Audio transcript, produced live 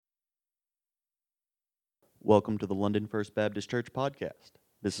Welcome to the London First Baptist Church podcast.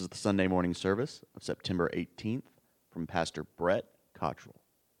 This is the Sunday morning service of September 18th from Pastor Brett Cottrell.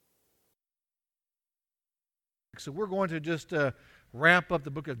 So we're going to just wrap up the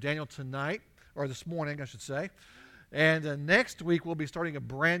book of Daniel tonight, or this morning, I should say. And next week, we'll be starting a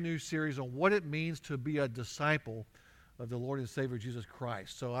brand new series on what it means to be a disciple of the Lord and Savior Jesus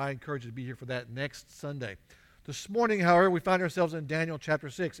Christ. So I encourage you to be here for that next Sunday. This morning, however, we find ourselves in Daniel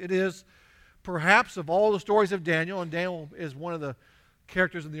chapter 6. It is perhaps of all the stories of Daniel, and Daniel is one of the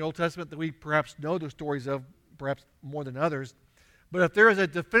characters in the Old Testament that we perhaps know the stories of, perhaps more than others. But if there is a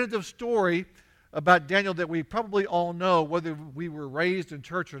definitive story about Daniel that we probably all know, whether we were raised in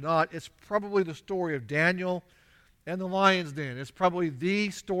church or not, it's probably the story of Daniel and the lion's den. It's probably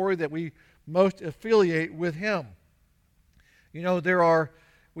the story that we most affiliate with him. You know,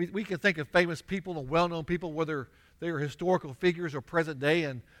 we can think of famous people and well-known people, whether they are historical figures or present day,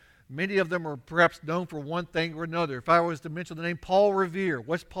 and many of them are perhaps known for one thing or another. If I was to mention the name Paul Revere,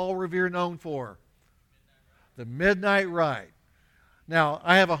 what's Paul Revere known for? The Midnight Ride. Now,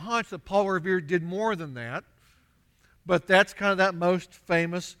 I have a hunch that Paul Revere did more than that, but that's kind of that most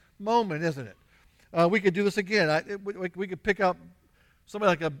famous moment, isn't it? We could do this again. We could pick out somebody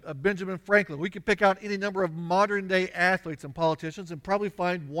like a Benjamin Franklin. We could pick out any number of modern-day athletes and politicians and probably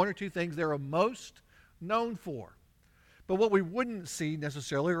find one or two things they're most known for. But what we wouldn't see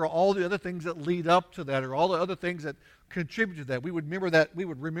necessarily are all the other things that lead up to that, or all the other things that contribute to that. We would remember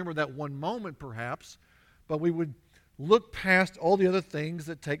that one moment perhaps, but we would look past all the other things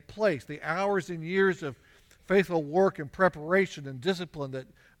that take place, the hours and years of faithful work and preparation and discipline that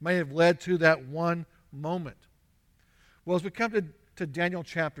may have led to that one moment. Well, as we come to Daniel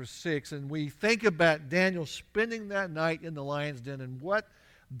chapter 6, and we think about Daniel spending that night in the lion's den and what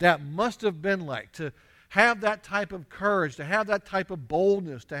that must have been like to have that type of courage, to have that type of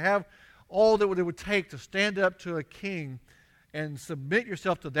boldness, to have all that it would take to stand up to a king and submit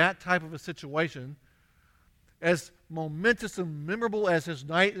yourself to that type of a situation, as momentous and memorable as his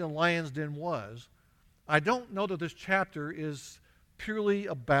night in the lion's den was, I don't know that this chapter is purely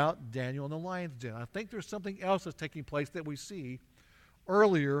about Daniel in the lion's den. I think there's something else that's taking place that we see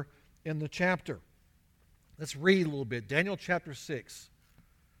earlier in the chapter. Let's read a little bit. Daniel chapter 6.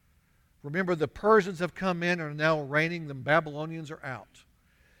 Remember, the Persians have come in and are now reigning. The Babylonians are out.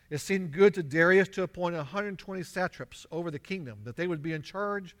 It seemed good to Darius to appoint 120 satraps over the kingdom, that they would be in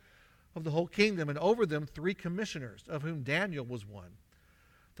charge of the whole kingdom, and over them 3 commissioners, of whom Daniel was one,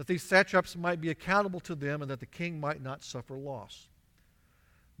 that these satraps might be accountable to them, and that the king might not suffer loss.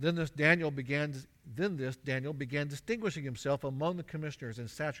 Then Daniel began distinguishing himself among the commissioners and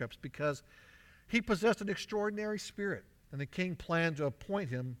satraps because he possessed an extraordinary spirit, and the king planned to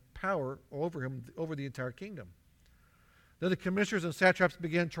appoint him power over the entire kingdom. Then the commissioners and satraps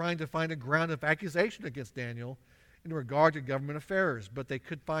began trying to find a ground of accusation against Daniel in regard to government affairs, but they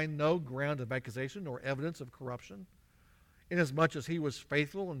could find no ground of accusation or evidence of corruption, inasmuch as he was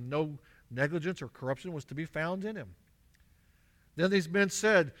faithful and no negligence or corruption was to be found in him. Then these men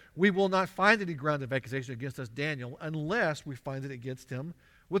said, "We will not find any ground of accusation against us, Daniel, unless we find it against him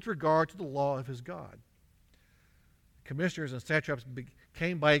with regard to the law of his God." Commissioners and satraps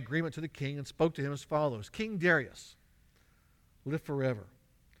came by agreement to the king and spoke to him as follows: "King Darius, live forever.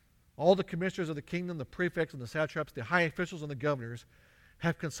 All the commissioners of the kingdom, the prefects and the satraps, the high officials and the governors,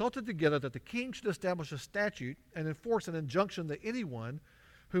 have consulted together that the king should establish a statute and enforce an injunction that anyone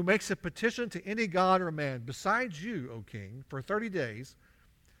who makes a petition to any god or man besides you, O king, for 30 days,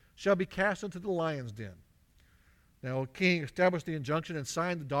 shall be cast into the lion's den. Now, O king, establish the injunction and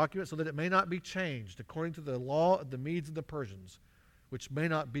sign the document so that it may not be changed according to the law of the Medes and the Persians, which may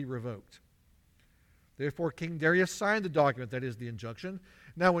not be revoked." Therefore, King Darius signed the document, that is, the injunction.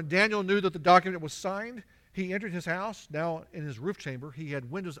 Now, when Daniel knew that the document was signed, he entered his house. Now, in his roof chamber, he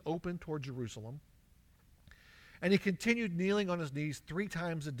had windows open toward Jerusalem. And he continued kneeling on his knees 3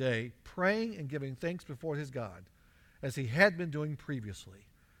 times a day, praying and giving thanks before his God, as he had been doing previously.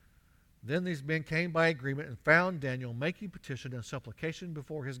 Then these men came by agreement and found Daniel making petition and supplication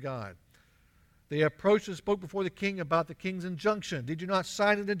before his God. They approached and spoke before the king about the king's injunction. "Did you not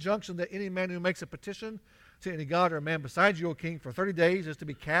sign an injunction that any man who makes a petition to any god or a man besides you, O king, for 30 days is to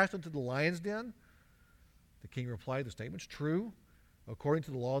be cast into the lion's den?" The king replied, "The statement's true, according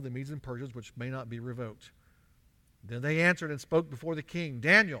to the law of the Medes and Persians, which may not be revoked." Then they answered and spoke before the king,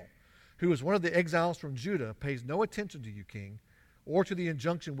 "Daniel, who is one of the exiles from Judah, pays no attention to you, king, or to the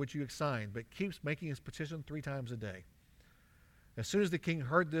injunction which you have signed, but keeps making his petition 3 times a day." As soon as the king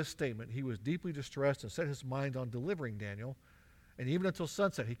heard this statement, he was deeply distressed and set his mind on delivering Daniel, and even until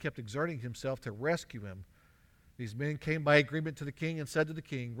sunset he kept exerting himself to rescue him. These men came by agreement to the king and said to the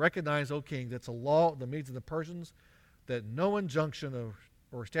king, "Recognize, O king, that's a law of the Medes and the Persians, that no injunction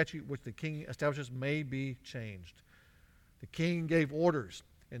or statute which the king establishes may be changed." The king gave orders,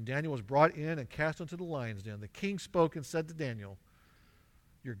 and Daniel was brought in and cast into the lion's den. The king spoke and said to Daniel,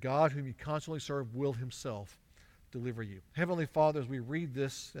 "Your God, whom you constantly serve, will himself deliver you." Heavenly Father, as we read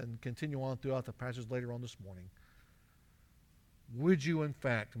this and continue on throughout the passage later on this morning, would you, in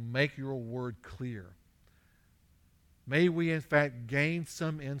fact, make your word clear? May we, in fact, gain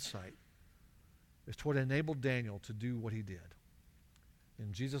some insight as to what enabled Daniel to do what he did.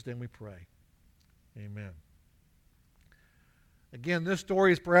 In Jesus' name we pray. Amen. Again, this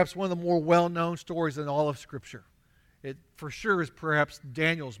story is perhaps one of the more well-known stories in all of Scripture. It for sure is perhaps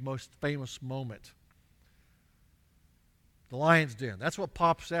Daniel's most famous moment. The lion's den. That's what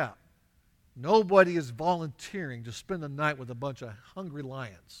pops out. Nobody is volunteering to spend the night with a bunch of hungry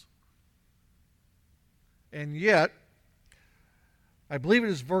lions. And yet, I believe it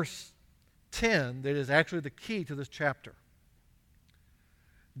is verse 10 that is actually the key to this chapter.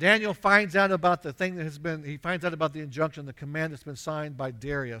 Daniel finds out about the thing that he finds out about the injunction, the command that's been signed by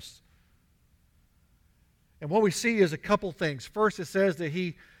Darius. And what we see is a couple things. First, it says that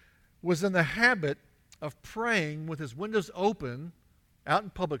he was in the habit of praying with his windows open, out in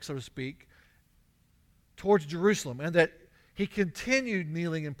public, so to speak, towards Jerusalem, and that he continued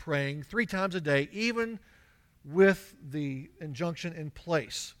kneeling and praying 3 times a day, even with the injunction in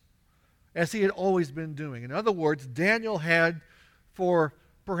place, as he had always been doing. In other words, Daniel had, for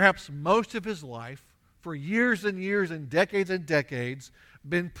perhaps most of his life, for years and years and decades,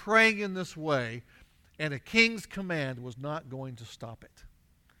 been praying in this way, and a king's command was not going to stop it,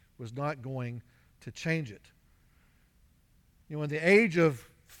 was not going to change it. You know, in the age of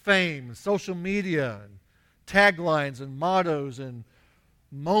fame, social media, and taglines and mottos and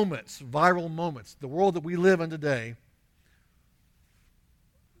moments, viral moments, the world that we live in today,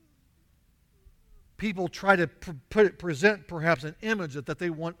 people try to present perhaps an image that they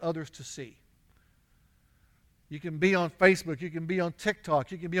want others to see. You can be on Facebook, you can be on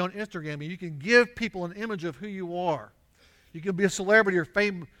TikTok, you can be on Instagram, and you can give people an image of who you are. You can be a celebrity or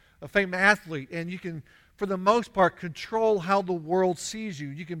a famous athlete, and you can, for the most part, control how the world sees you.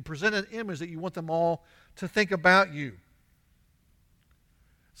 You can present an image that you want them all to think about you.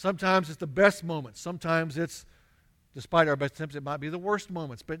 Sometimes it's the best moments. Sometimes it's, despite our best attempts, it might be the worst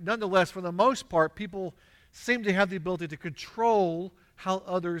moments. But nonetheless, for the most part, people seem to have the ability to control how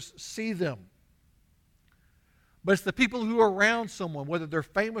others see them. But it's the people who are around someone, whether they're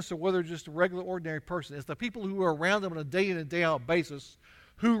famous or whether they're just a regular, ordinary person, it's the people who are around them on a day in and day out basis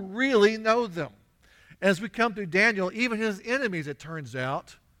who really know them. As we come through Daniel, even his enemies, it turns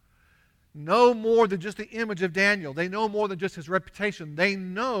out, know more than just the image of Daniel. They know more than just his reputation. They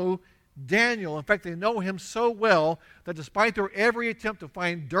know Daniel. In fact, they know him so well that despite their every attempt to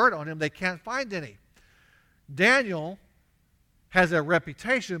find dirt on him, they can't find any. Daniel has a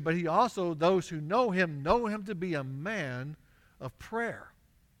reputation, but he also, those who know him to be a man of prayer,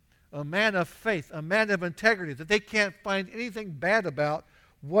 a man of faith, a man of integrity, that they can't find anything bad about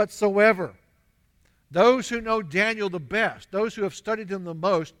whatsoever. Those who know Daniel the best, those who have studied him the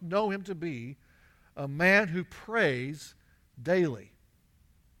most, know him to be a man who prays daily.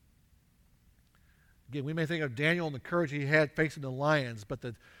 Again, we may think of Daniel and the courage he had facing the lions, but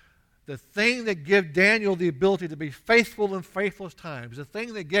the thing that gave Daniel the ability to be faithful in faithless times, the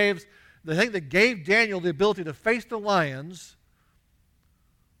thing that gave Daniel the ability to face the lions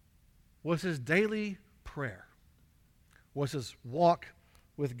was his daily prayer, was his walk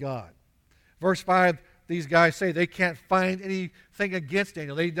with God. Verse 5, these guys say they can't find anything against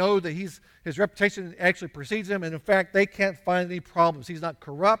Daniel. They know that his reputation actually precedes him, and in fact, they can't find any problems. He's not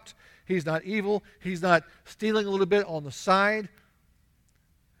corrupt. He's not evil. He's not stealing a little bit on the side.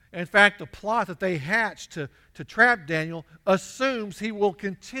 In fact, the plot that they hatched to trap Daniel assumes he will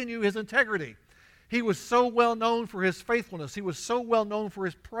continue his integrity. He was so well known for his faithfulness. He was so well known for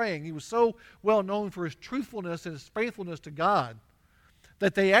his praying. He was so well known for his truthfulness and his faithfulness to God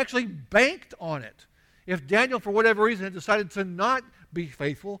that they actually banked on it. If Daniel, for whatever reason, had decided to not be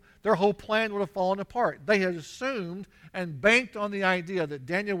faithful, their whole plan would have fallen apart. They had assumed and banked on the idea that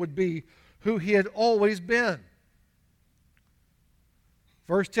Daniel would be who he had always been.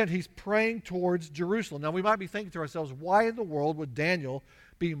 Verse 10, he's praying towards Jerusalem. Now, we might be thinking to ourselves, why in the world would Daniel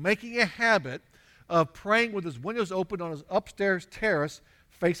be making a habit of praying with his windows open on his upstairs terrace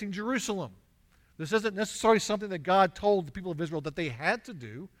facing Jerusalem? This isn't necessarily something that God told the people of Israel that they had to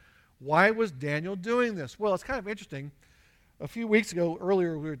do. Why was Daniel doing this? Well, it's kind of interesting. A few weeks ago,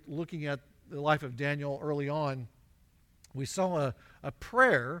 earlier, we were looking at the life of Daniel early on. We saw a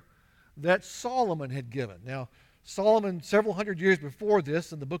prayer that Solomon had given. Now, Solomon, several hundred years before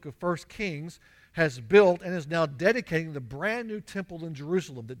this, in the book of 1 Kings, has built and is now dedicating the brand new temple in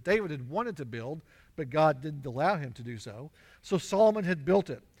Jerusalem that David had wanted to build, but God didn't allow him to do so. So Solomon had built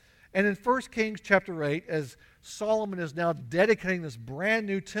it. And in 1 Kings chapter 8, as Solomon is now dedicating this brand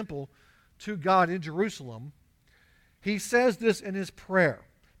new temple to God in Jerusalem, he says this in his prayer,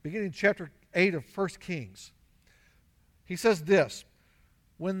 beginning in chapter 8 of 1 Kings. He says this,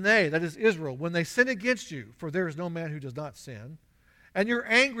 when they, that is Israel, when they sin against you, for there is no man who does not sin, and you're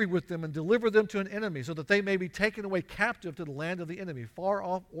angry with them and deliver them to an enemy, so that they may be taken away captive to the land of the enemy, far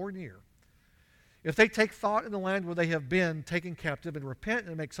off or near. If they take thought in the land where they have been taken captive, and repent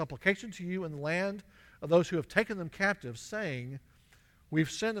and make supplication to you in the land of those who have taken them captive, saying,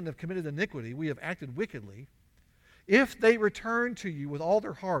 we've sinned and have committed iniquity, we have acted wickedly. If they return to you with all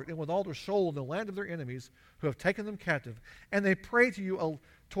their heart and with all their soul in the land of their enemies who have taken them captive, and they pray to you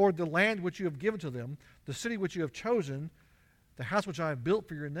toward the land which you have given to them, the city which you have chosen, the house which I have built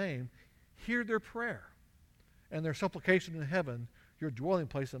for your name, hear their prayer and their supplication in heaven, your dwelling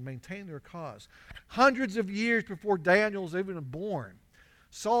place, and maintain their cause. Hundreds of years before Daniel was even born,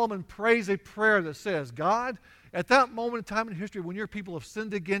 Solomon prays a prayer that says, God, at that moment in time in history when your people have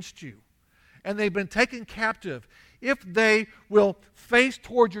sinned against you and they've been taken captive, if they will face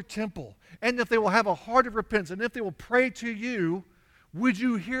toward your temple, and if they will have a heart of repentance, and if they will pray to you, would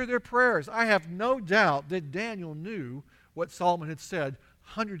you hear their prayers? I have no doubt that Daniel knew what Solomon had said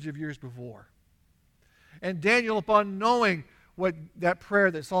hundreds of years before. And Daniel, upon knowing what that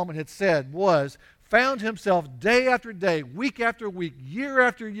prayer that Solomon had said was, found himself day after day, week after week, year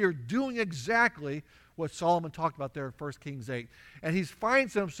after year, doing exactly what Solomon talked about there in 1 Kings 8. And he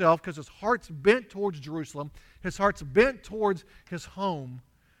finds himself, because his heart's bent towards Jerusalem, his heart's bent towards his home,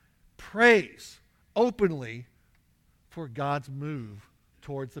 prays openly for God's move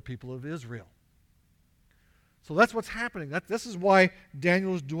towards the people of Israel. So that's what's happening. This is why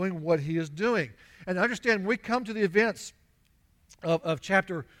Daniel is doing what he is doing. And understand, when we come to the events of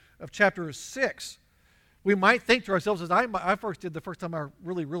chapter 6, we might think to ourselves, as I first did the first time I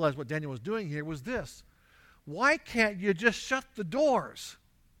really realized what Daniel was doing here, was this. Why can't you just shut the doors?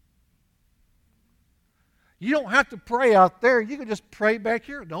 You don't have to pray out there. You can just pray back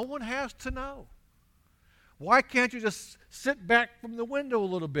here. No one has to know. Why can't you just sit back from the window a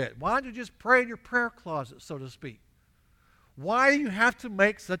little bit? Why don't you just pray in your prayer closet, so to speak? Why do you have to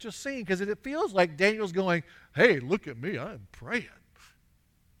make such a scene? Because it feels like Daniel's going, hey, look at me, I'm praying.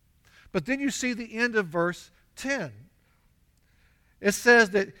 But then you see the end of verse 10. It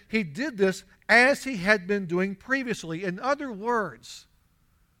says that he did this as he had been doing previously. In other words,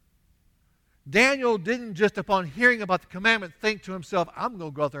 Daniel didn't just upon hearing about the commandment think to himself, I'm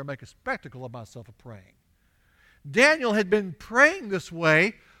going to go out there and make a spectacle of myself of praying. Daniel had been praying this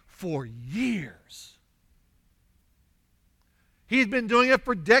way for years. He had been doing it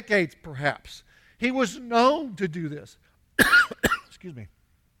for decades, perhaps. He was known to do this. Excuse me.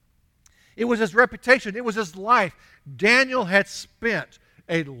 It was his reputation. It was his life. Daniel had spent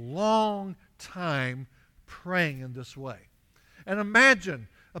a long time praying in this way. And imagine,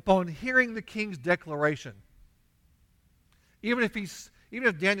 upon hearing the king's declaration, even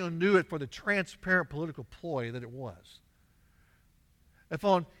if Daniel knew it for the transparent political ploy that it was,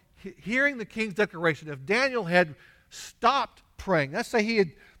 upon hearing the king's declaration, if Daniel had stopped praying, let's say he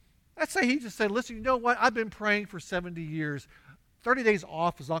just said, listen, you know what? I've been praying for 70 years. 30 days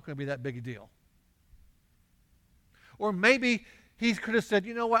off is not going to be that big a deal. Or maybe he could have said,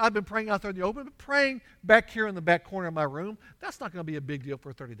 you know what? I've been praying out there in the open, but praying back here in the back corner of my room, that's not going to be a big deal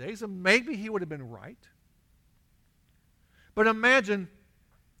for 30 days. And maybe he would have been right. But imagine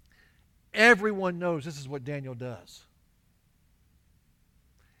everyone knows this is what Daniel does.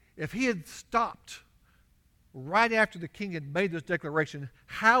 If he had stopped right after the king had made this declaration,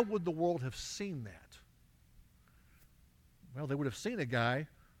 how would the world have seen that? Well, they would have seen a guy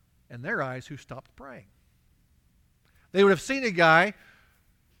in their eyes who stopped praying. They would have seen a guy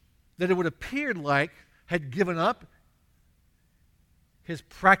that it would have appeared like had given up his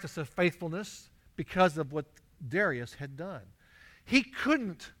practice of faithfulness because of what Darius had done. He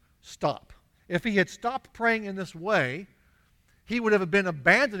couldn't stop. If he had stopped praying in this way, he would have been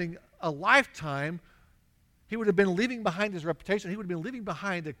abandoning a lifetime. He would have been leaving behind his reputation. He would have been leaving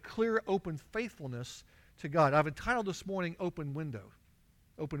behind a clear, open faithfulness to God. I've entitled this morning, Open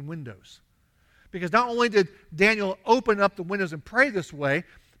Windows. Because not only did Daniel open up the windows and pray this way,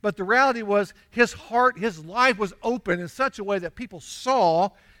 but the reality was his heart, his life was open in such a way that people saw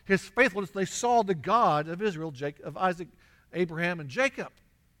his faithfulness. They saw the God of Israel, of Isaac, Abraham, and Jacob.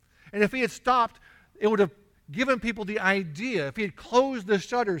 And if he had stopped, it would have given people the idea, if he had closed the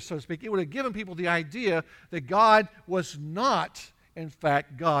shutters, so to speak, it would have given people the idea that God was not, in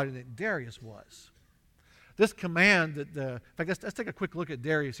fact, God, and that Darius was. This command that, in fact, let's take a quick look at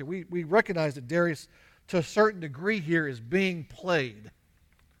Darius here. We recognize that Darius, to a certain degree here, is being played.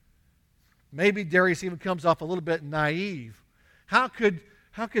 Maybe Darius even comes off a little bit naive. How could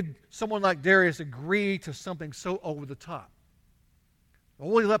someone like Darius agree to something so over the top?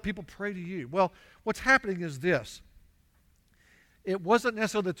 Only let people pray to you. Well, what's happening is this. It wasn't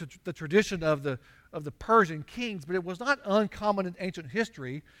necessarily the tradition of the Persian kings, but it was not uncommon in ancient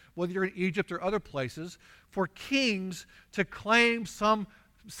history, whether you're in Egypt or other places, for kings to claim some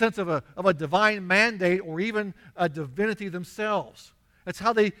sense of a divine mandate or even a divinity themselves. That's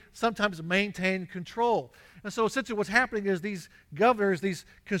how they sometimes maintain control. And so essentially what's happening is these governors, these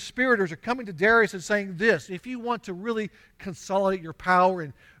conspirators are coming to Darius and saying this: if you want to really consolidate your power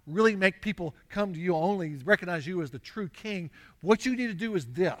and really make people come to you only, recognize you as the true king, what you need to do is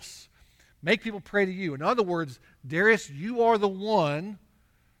this: make people pray to you. In other words, Darius, you are the one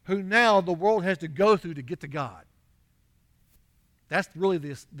who now the world has to go through to get to God. That's really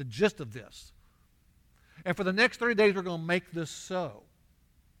the gist of this. And for the next 30 days, we're going to make this so.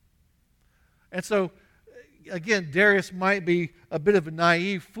 And so, again, Darius might be a bit of a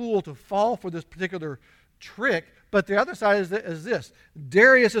naive fool to fall for this particular trick, but the other side is this.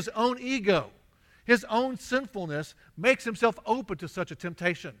 Darius' own ego, his own sinfulness, makes himself open to such a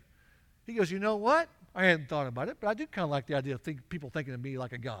temptation. He goes, you know what? I hadn't thought about it, but I do kind of like the idea of people thinking of me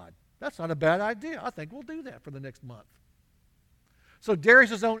like a god. That's not a bad idea. I think we'll do that for the next month. So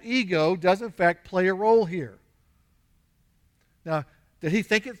Darius' own ego does, in fact, play a role here. Now, did he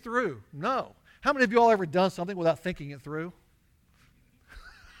think it through? No. How many of you all ever done something without thinking it through?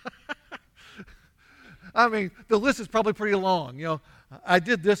 I mean, the list is probably pretty long. You know, I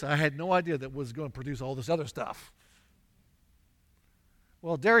did this. I had no idea that was going to produce all this other stuff.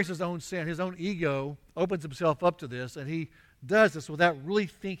 Well, Darius' own sin, his own ego, opens himself up to this, and he does this without really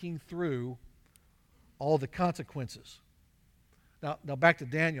thinking through all the consequences. Now back to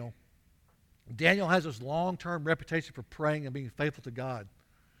Daniel. Daniel has this long-term reputation for praying and being faithful to God.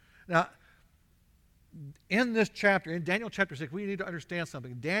 Now, in this chapter, in Daniel chapter 6, we need to understand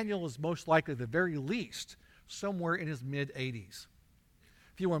something. Daniel is most likely, at the very least, somewhere in his mid-80s.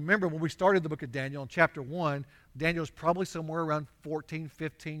 If you remember, when we started the book of Daniel in chapter 1, Daniel was probably somewhere around 14,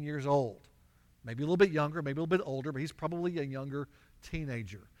 15 years old. Maybe a little bit younger, maybe a little bit older, but he's probably a younger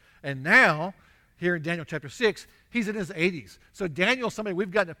teenager. And now, here in Daniel chapter 6, he's in his 80s. So Daniel's somebody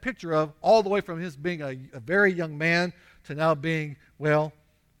we've gotten a picture of all the way from his being a very young man to now being, well,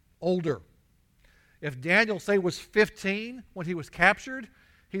 older. If Daniel, say, was 15 when he was captured,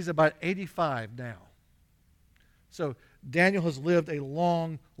 he's about 85 now. So Daniel has lived a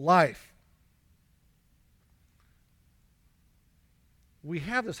long life. We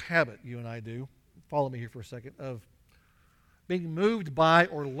have this habit, you and I do, follow me here for a second, of being moved by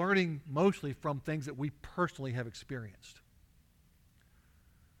or learning mostly from things that we personally have experienced.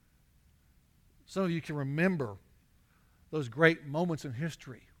 Some of you can remember those great moments in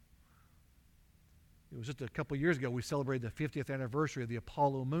history. It was just a couple years ago we celebrated the 50th anniversary of the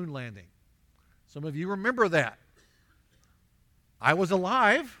Apollo moon landing. Some of you remember that. I was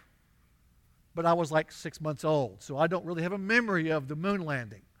alive, but I was like 6 months old, so I don't really have a memory of the moon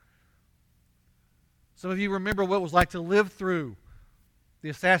landing. Some of you remember what it was like to live through the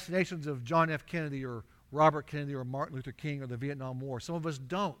assassinations of John F. Kennedy or Robert Kennedy or Martin Luther King or the Vietnam War. Some of us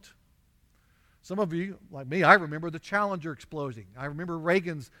don't. Some of you, like me, I remember the Challenger exploding. I remember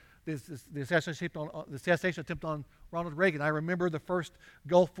Reagan's the assassination attempt on Ronald Reagan. I remember the first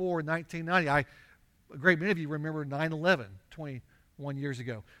Gulf War in 1990. A great many of you remember 9/11, 21 years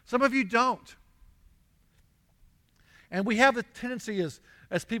ago. Some of you don't. And we have the tendency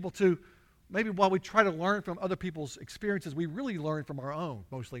as people to, maybe while we try to learn from other people's experiences, we really learn from our own,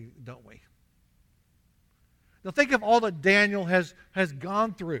 mostly, don't we? Now think of all that Daniel has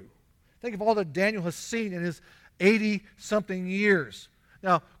gone through. Think of all that Daniel has seen in his 80-something years.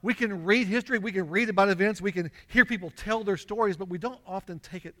 Now, we can read history, we can read about events, we can hear people tell their stories, but we don't often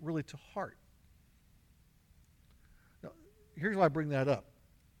take it really to heart. Now, here's why I bring that up.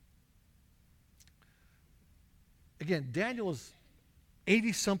 Again, Daniel is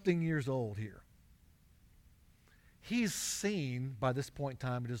 80-something years old here. He's seen, by this point in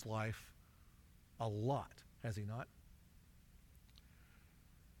time in his life, a lot, has he not?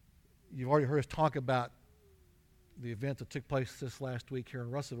 You've already heard us talk about the event that took place this last week here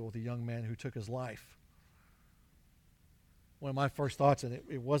in Russellville with a young man who took his life. One of my first thoughts, and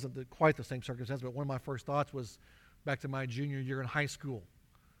it wasn't quite the same circumstance, but one of my first thoughts was back to my junior year in high school.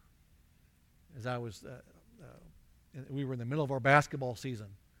 As I was And we were in the middle of our basketball season.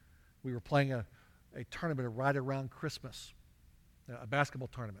 We were playing a tournament right around Christmas, a basketball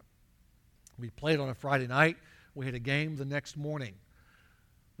tournament. We played on a Friday night. We had a game the next morning.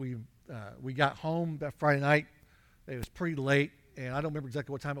 We got home that Friday night. It was pretty late, and I don't remember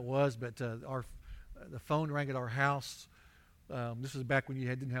exactly what time it was, but the phone rang at our house. This was back when you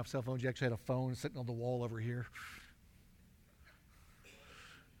didn't have cell phones. You actually had a phone sitting on the wall over here.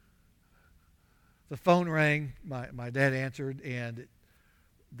 The phone rang. My dad answered, and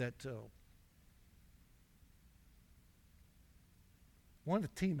one of the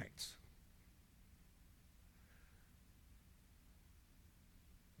teammates,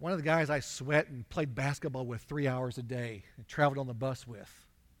 one of the guys I sweat and played basketball with 3 hours a day and traveled on the bus with,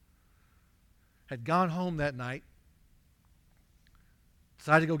 had gone home that night,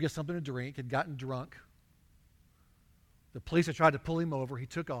 decided to go get something to drink, had gotten drunk. The police had tried to pull him over. He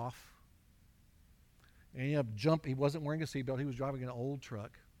took off. And he jumped. He wasn't wearing a seatbelt. He was driving an old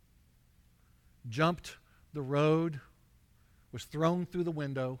truck. Jumped the road, was thrown through the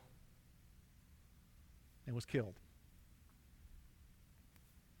window, and was killed.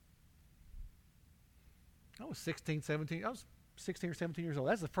 I was 16 or 17 years old.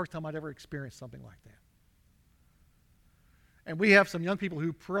 That's the first time I'd ever experienced something like that. And we have some young people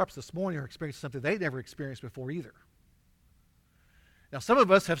who perhaps this morning are experiencing something they never experienced before either. Now, some of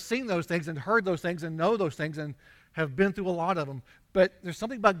us have seen those things and heard those things and know those things and have been through a lot of them. But there's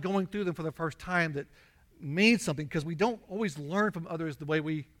something about going through them for the first time that means something, because we don't always learn from others the way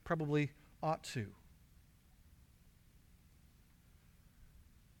we probably ought to.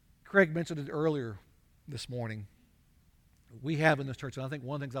 Craig mentioned it earlier this morning. We have in this church, and I think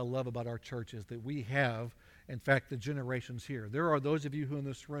one of the things I love about our church is that we have, in fact, the generations here. There are those of you who in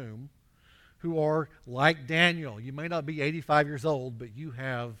this room who are like Daniel. You may not be 85 years old, but you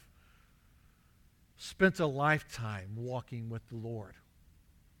have spent a lifetime walking with the Lord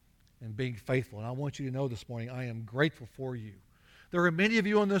and being faithful. And I want you to know this morning, I am grateful for you. There are many of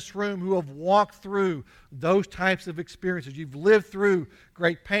you in this room who have walked through those types of experiences. You've lived through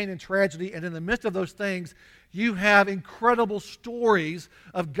great pain and tragedy, and in the midst of those things, you have incredible stories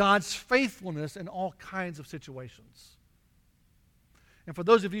of God's faithfulness in all kinds of situations. And for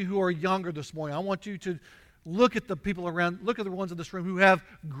those of you who are younger this morning, I want you to look at the people around, look at the ones in this room who have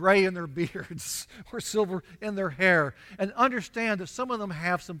gray in their beards or silver in their hair, and understand that some of them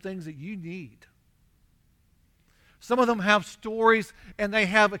have some things that you need. Some of them have stories and they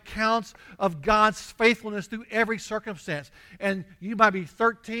have accounts of God's faithfulness through every circumstance. And you might be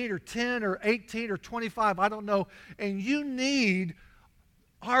 13 or 10 or 18 or 25, I don't know, and you need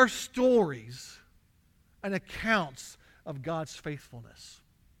our stories and accounts of God's faithfulness.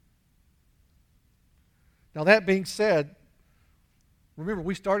 Now, that being said, remember,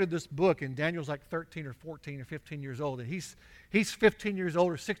 we started this book and Daniel's like 13 or 14 or 15 years old, and he's 15 years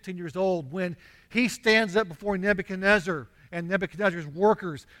old or 16 years old when he stands up before Nebuchadnezzar and Nebuchadnezzar's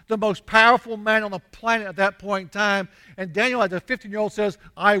workers, the most powerful man on the planet at that point in time. And Daniel, as a 15-year-old, says,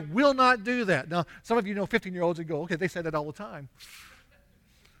 I will not do that. Now, some of you know 15-year-olds and go, okay, they say that all the time.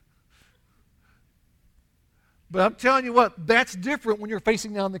 But I'm telling you what, that's different when you're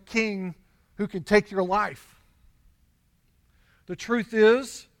facing down the king who can take your life. The truth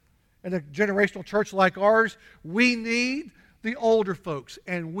is, in a generational church like ours, we need the older folks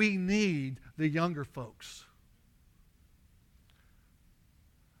and we need the younger folks.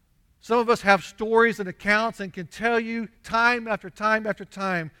 Some of us have stories and accounts and can tell you time after time after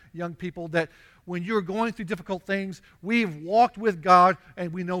time, young people, that when you're going through difficult things, we've walked with God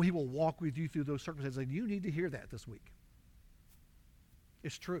and we know He will walk with you through those circumstances. And you need to hear that this week.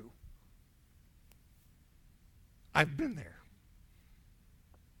 It's true. I've been there.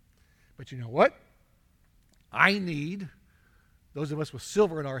 But you know what? I need, those of us with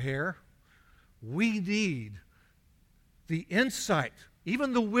silver in our hair, we need the insight,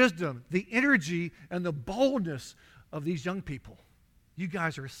 even the wisdom, the energy, and the boldness of these young people. You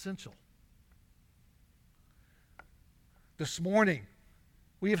guys are essential. This morning,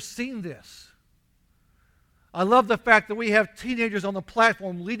 we have seen this. I love the fact that we have teenagers on the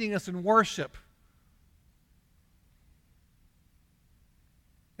platform leading us in worship.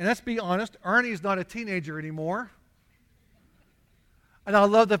 And let's be honest, Ernie's not a teenager anymore. And I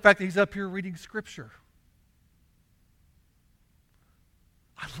love the fact that he's up here reading Scripture.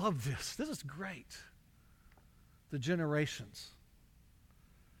 I love this. This is great. The generations.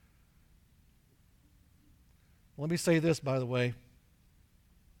 Let me say this, by the way.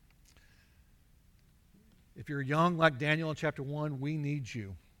 If you're young like Daniel in chapter 1, we need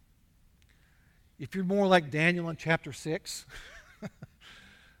you. If you're more like Daniel in chapter 6,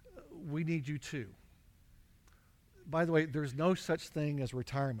 we need you too. By the way, there's no such thing as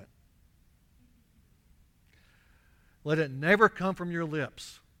retirement. Let it never come from your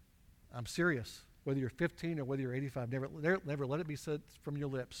lips. I'm serious. Whether you're 15 or whether you're 85, never let it be said from your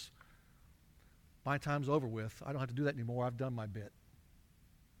lips. My time's over with. I don't have to do that anymore. I've done my bit.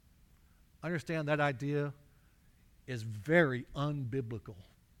 Understand that idea is very unbiblical.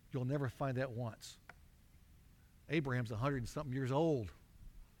 You'll never find that once. Abraham's 100 and something years old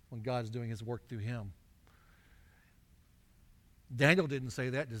when God's doing his work through him. Daniel didn't say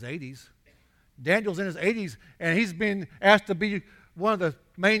that in his 80s. Daniel's in his 80s, and he's been asked to be one of the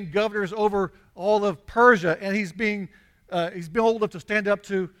main governors over all of Persia, and he's been old enough to stand up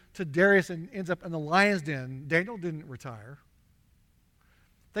to Darius and ends up in the lion's den. Daniel didn't retire.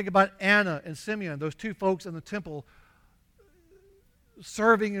 Think about Anna and Simeon, those two folks in the temple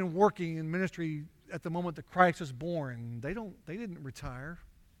serving and working in ministry at the moment that Christ was born. They didn't retire.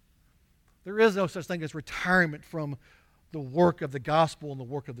 There is no such thing as retirement from the work of the gospel and the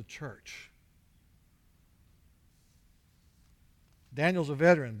work of the church. Daniel's a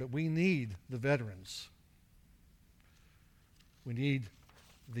veteran, but we need the veterans. We need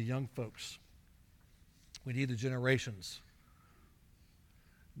the young folks. We need the generations.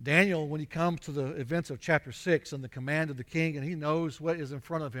 Daniel, when he comes to the events of chapter 6 and the command of the king, and he knows what is in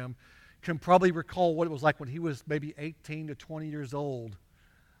front of him, can probably recall what it was like when he was maybe 18 to 20 years old.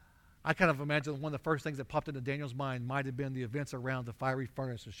 I kind of imagine one of the first things that popped into Daniel's mind might have been the events around the fiery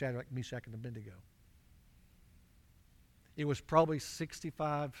furnace of Shadrach, Meshach, and Abednego. It was probably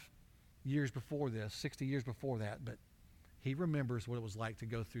 65 years before this, 60 years before that, but he remembers what it was like to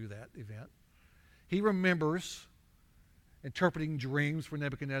go through that event. He remembers interpreting dreams for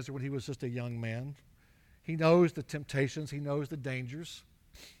Nebuchadnezzar when he was just a young man. He knows the temptations. He knows the dangers.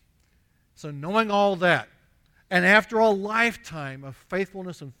 So knowing all that, and after a lifetime of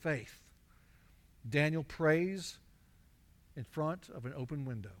faithfulness and faith, Daniel prays in front of an open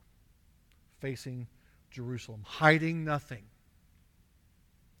window, facing Jerusalem, hiding nothing,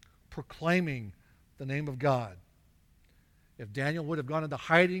 proclaiming the name of God. If Daniel would have gone into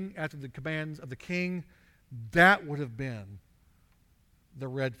hiding after the commands of the king, that would have been the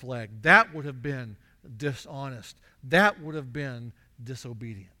red flag. That would have been dishonest. That would have been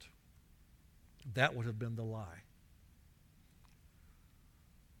disobedient. That would have been the lie.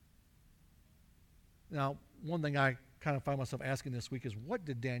 Now, one thing I kind of find myself asking this week is, what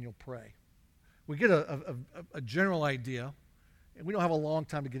did Daniel pray? We get a general idea, and we don't have a long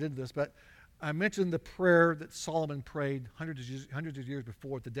time to get into this, but I mentioned the prayer that Solomon prayed hundreds of years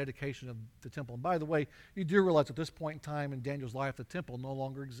before at the dedication of the temple. And by the way, you do realize at this point in time in Daniel's life, the temple no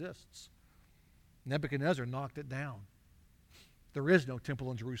longer exists. Nebuchadnezzar knocked it down. There is no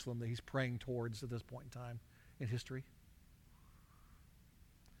temple in Jerusalem that he's praying towards at this point in time in history.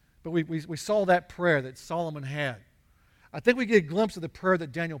 But we saw that prayer that Solomon had. I think we get a glimpse of the prayer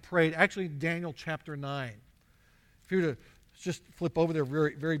that Daniel prayed, actually in Daniel chapter 9. If you were to just flip over there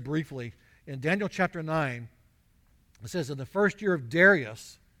very, very briefly, in Daniel chapter 9, it says, in the first year of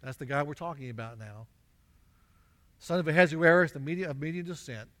Darius, that's the guy we're talking about now, son of Ahasuerus, of Median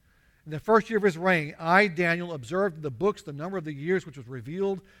descent, in the first year of his reign, I, Daniel, observed in the books the number of the years which was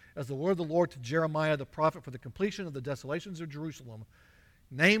revealed as the word of the Lord to Jeremiah the prophet for the completion of the desolations of Jerusalem,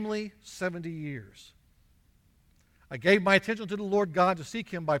 namely 70 years. I gave my attention to the Lord God to seek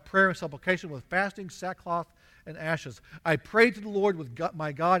him by prayer and supplication with fasting, sackcloth, and ashes. I prayed to the Lord with God,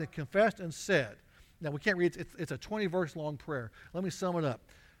 my God, and confessed and said. Now, we can't read it. It's a 20-verse long prayer. Let me sum it up.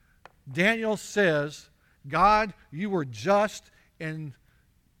 Daniel says, God, you were just in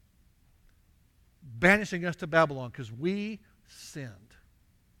banishing us to Babylon because we sinned.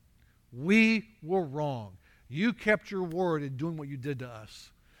 We were wrong. You kept your word in doing what you did to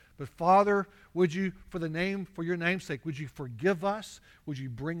us. But Father, would you, for your name's sake, would you forgive us? Would you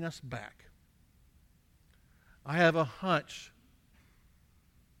bring us back? I have a hunch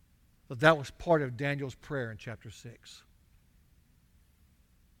that was part of Daniel's prayer in chapter 6.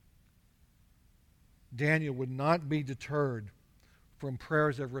 Daniel would not be deterred from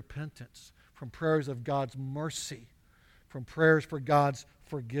prayers of repentance, from prayers of God's mercy, from prayers for God's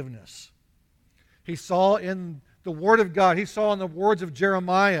forgiveness. He saw in the Word of God, he saw in the words of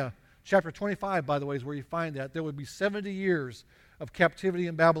Jeremiah, chapter 25, by the way, is where you find that. There would be 70 years of captivity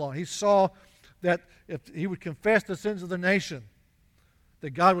in Babylon. He saw that if he would confess the sins of the nation,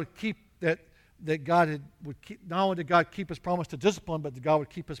 that God would keep, that God would keep, not only did God keep his promise to discipline, but that God would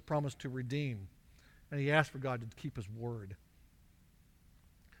keep his promise to redeem. And he asked for God to keep his word.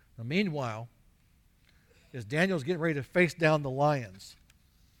 Now, meanwhile, as Daniel's getting ready to face down the lions,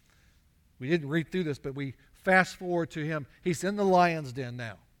 we didn't read through this, but we fast forward to him. He's in the lion's den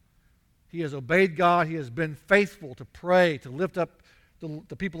now. He has obeyed God. He has been faithful to pray, to lift up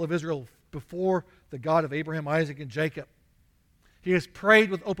the people of Israel before the God of Abraham, Isaac, and Jacob. He has prayed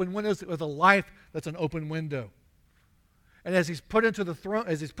with open windows, with a life that's an open window. And as he's put into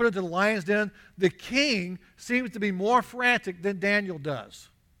the lion's den, the king seems to be more frantic than Daniel does.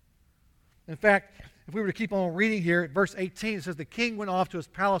 In fact, if we were to keep on reading here, at verse 18, it says, the king went off to his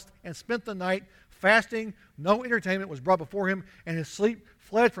palace and spent the night fasting. No entertainment was brought before him, and his sleep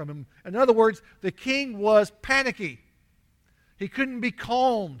fled from him. In other words, the king was panicky. He couldn't be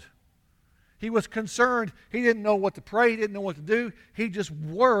calmed. He was concerned. He didn't know what to pray. He didn't know what to do. He just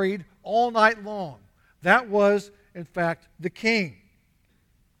worried all night long. That was, in fact, the king.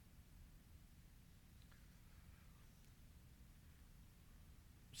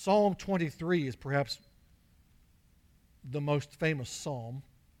 Psalm 23 is perhaps the most famous psalm.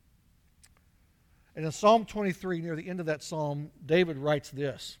 And in Psalm 23, near the end of that psalm, David writes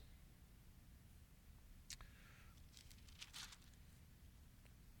this.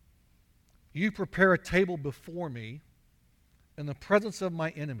 You prepare a table before me in the presence of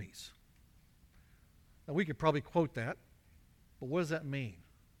my enemies. Now, we could probably quote that, but what does that mean?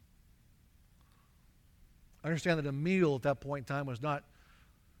 I understand that a meal at that point in time was not,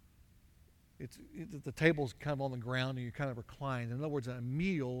 the table's kind of on the ground and you're kind of reclined. In other words, a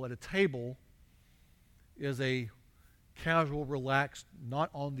meal at a table is a casual, relaxed,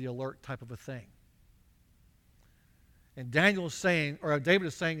 not on the alert type of a thing. And David is saying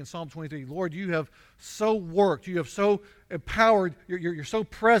in Psalm 23, Lord, you have so worked, you have so empowered, you're so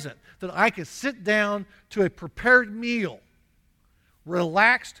present that I can sit down to a prepared meal,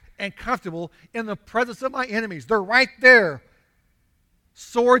 relaxed and comfortable in the presence of my enemies. They're right there,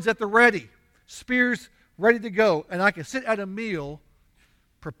 swords at the ready, spears ready to go, and I can sit at a meal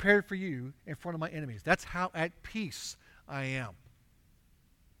prepared for you in front of my enemies. That's how at peace I am.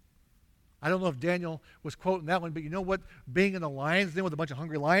 I don't know if Daniel was quoting that one, but you know what being in the lion's den with a bunch of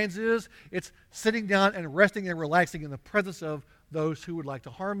hungry lions is? It's sitting down and resting and relaxing in the presence of those who would like to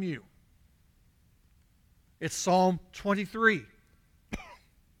harm you. It's Psalm 23.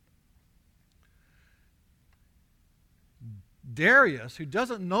 Darius, who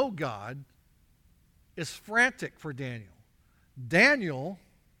doesn't know God, is frantic for Daniel.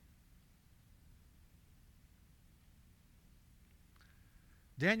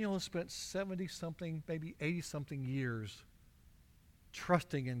 Daniel has spent 70-something, maybe 80-something years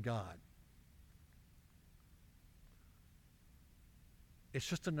trusting in God. It's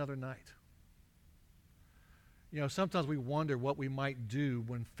just another night. You know, sometimes we wonder what we might do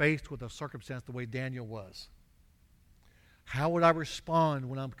when faced with a circumstance the way Daniel was. How would I respond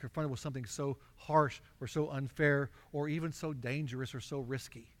when I'm confronted with something so harsh or so unfair or even so dangerous or so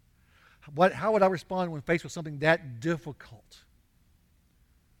risky? How would I respond when faced with something that difficult?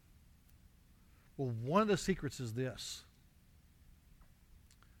 Well, one of the secrets is this.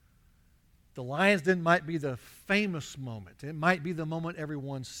 The lion's den might be the famous moment. It might be the moment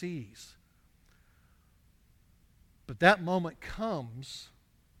everyone sees. But that moment comes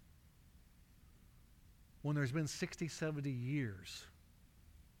when there's been 60, 70 years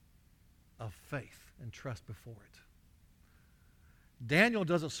of faith and trust before it. Daniel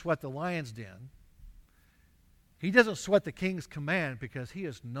doesn't sweat the lion's den. He doesn't sweat the king's command because he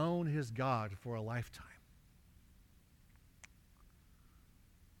has known his God for a lifetime.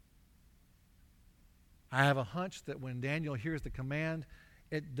 I have a hunch that when Daniel hears the command,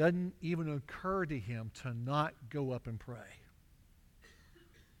 it doesn't even occur to him to not go up and pray.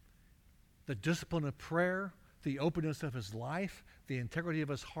 The discipline of prayer, the openness of his life, the integrity of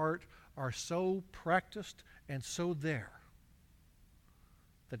his heart are so practiced and so there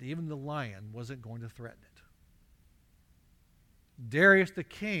that even the lion wasn't going to threaten it. Darius the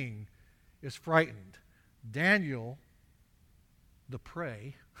king is frightened. Daniel, the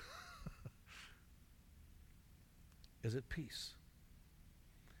prey, is at peace.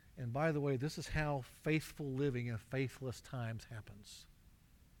 And by the way, this is how faithful living in faithless times happens.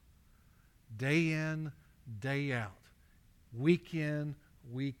 Day in, day out. Week in,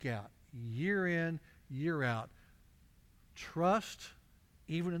 week out. Year in, year out. Trust,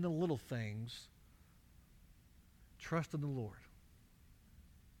 even in the little things. Trust in the Lord.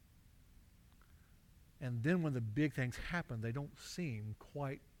 And then when the big things happen, they don't seem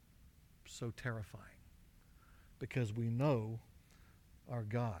quite so terrifying because we know our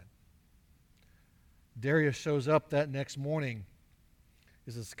God. Darius shows up that next morning.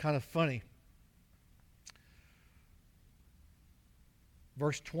 It's kind of funny.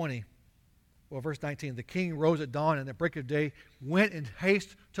 Verse 20, Well, verse 19, the king rose at dawn and at break of day went in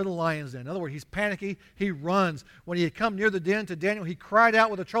haste to the lion's den. In other words, he's panicky. He runs. When he had come near the den to Daniel, he cried out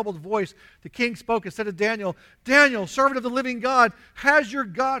with a troubled voice. The king spoke and said to Daniel, Daniel, servant of the living God, has your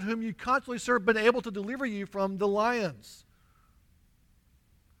God, whom you constantly serve, been able to deliver you from the lions?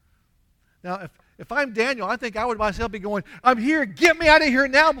 Now, if I'm Daniel, I think I would myself be going, I'm here. Get me out of here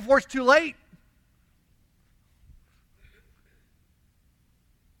now before it's too late.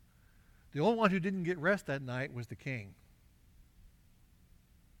 The only one who didn't get rest that night was the king.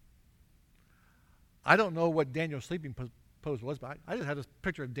 I don't know what Daniel's sleeping pose was, but I just had this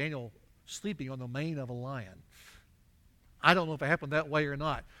picture of Daniel sleeping on the mane of a lion. I don't know if it happened that way or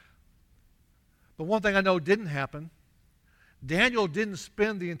not. But one thing I know didn't happen, Daniel didn't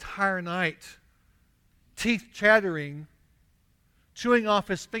spend the entire night teeth chattering, chewing off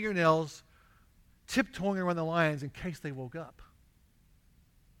his fingernails, tiptoeing around the lions in case they woke up.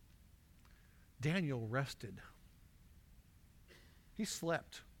 Daniel rested. He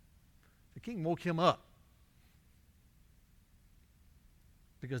slept. The king woke him up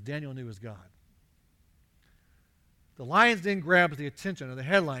because Daniel knew his God. The lion's den grabs the attention of the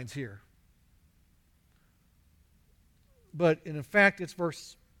headlines here. But in fact, it's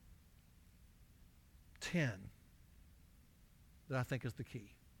verse 10 that I think is the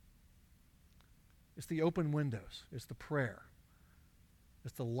key. It's the open windows. It's the prayer.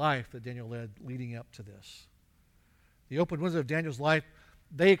 It's the life that Daniel led leading up to this. The open windows of Daniel's life,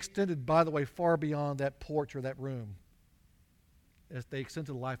 they extended, by the way, far beyond that porch or that room. As they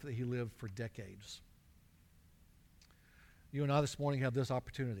extended the life that he lived for decades. You and I this morning have this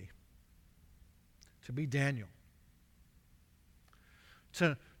opportunity to be Daniel.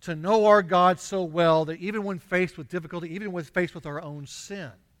 To know our God so well that even when faced with difficulty, even when faced with our own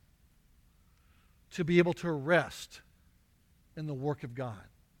sin, to be able to rest in the work of God.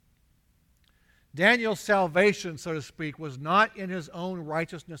 Daniel's salvation, so to speak, was not in his own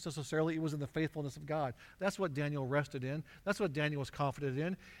righteousness necessarily. It was in the faithfulness of God. That's what Daniel rested in. That's what Daniel was confident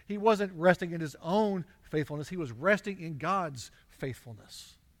in. He wasn't resting in his own faithfulness. He was resting in God's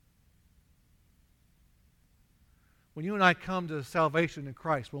faithfulness. When you and I come to salvation in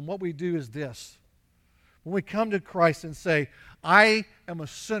Christ, when what we do is this. When we come to Christ and say, I am a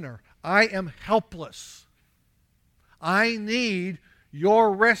sinner. I am helpless. I need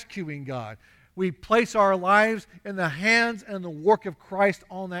your rescuing, God. We place our lives in the hands and the work of Christ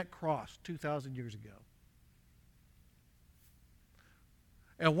on that cross 2,000 years ago.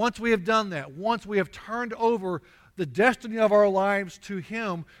 And once we have done that, once we have turned over the destiny of our lives to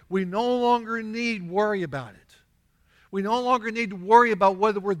Him, we no longer need worry about it. We no longer need to worry about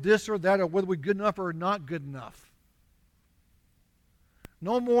whether we're this or that or whether we're good enough or not good enough.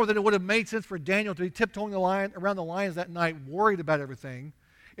 No more than it would have made sense for Daniel to be tiptoeing around the lions that night, worried about everything.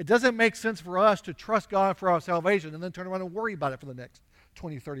 It doesn't make sense for us to trust God for our salvation and then turn around and worry about it for the next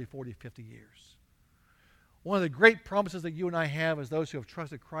 20, 30, 40, 50 years. One of the great promises that you and I have as those who have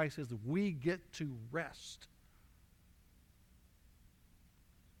trusted Christ is that we get to rest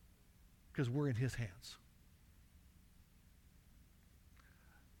because we're in His hands.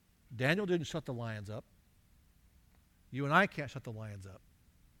 Daniel didn't shut the lions up. You and I can't shut the lions up.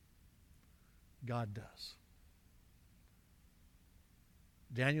 God does.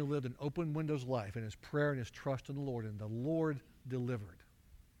 Daniel lived an open windows life in his prayer and his trust in the Lord, and the Lord delivered.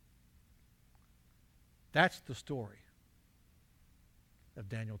 That's the story of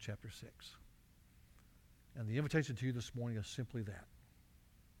Daniel chapter 6. And the invitation to you this morning is simply that.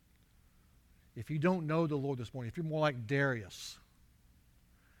 If you don't know the Lord this morning, if you're more like Darius,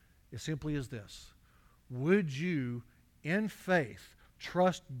 it simply is this. Would you, in faith,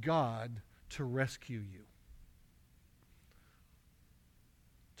 trust God to rescue you?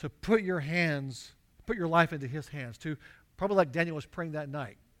 To put your life into His hands, to, probably like Daniel was praying that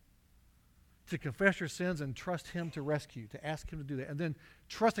night, to confess your sins and trust Him to rescue, to ask Him to do that. And then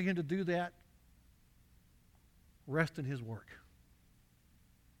trusting Him to do that, rest in His work.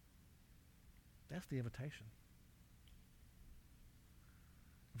 That's the invitation.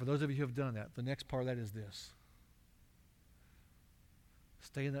 For those of you who have done that, the next part of that is this.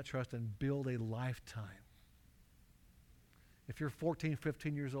 Stay in that trust and build a lifetime. If you're 14,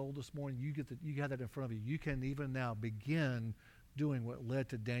 15 years old this morning, you got that in front of you. You can even now begin doing what led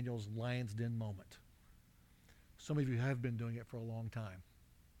to Daniel's lion's den moment. Some of you have been doing it for a long time.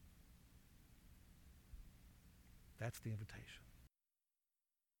 That's the invitation.